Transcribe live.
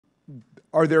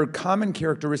Are there common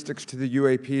characteristics to the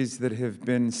UAPs that have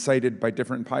been cited by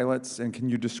different pilots, and can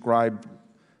you describe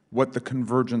what the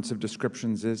convergence of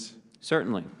descriptions is?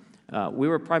 Certainly. We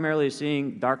were primarily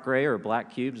seeing dark gray or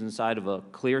black cubes inside of a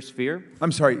clear sphere.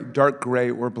 I'm sorry, dark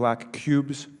gray or black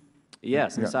cubes?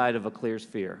 Yes, inside of a clear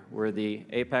sphere, where the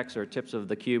apex or tips of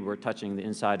the cube were touching the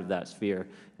inside of that sphere.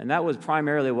 And that was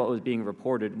primarily what was being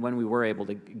reported when we were able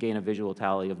to gain a visual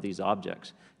tally of these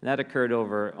objects. And that occurred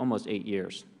over almost 8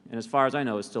 years. And as far as I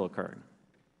know, it's still occurring.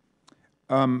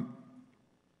 I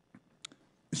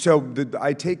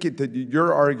take it that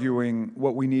you're arguing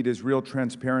what we need is real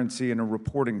transparency in a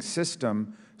reporting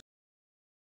system.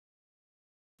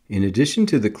 In addition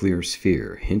to the clear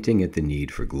sphere hinting at the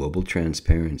need for global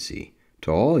transparency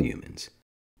to all humans,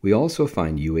 we also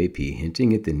find UAP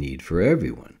hinting at the need for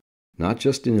everyone, not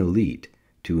just an elite,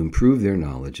 to improve their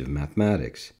knowledge of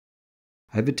mathematics.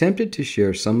 I've attempted to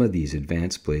share some of these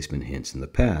advanced placement hints in the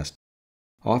past,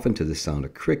 often to the sound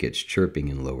of crickets chirping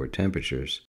in lower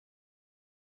temperatures.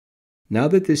 Now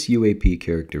that this UAP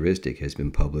characteristic has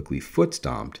been publicly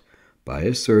foot-stomped by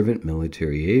a servant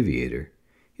military aviator,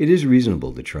 it is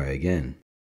reasonable to try again.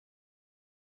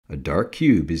 A dark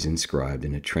cube is inscribed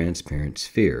in a transparent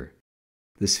sphere.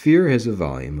 The sphere has a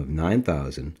volume of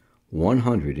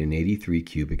 9,183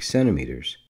 cubic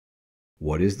centimeters.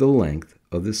 What is the length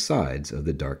of the sides of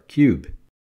the dark cube?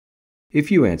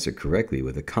 If you answer correctly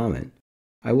with a comment,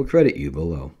 I will credit you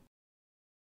below.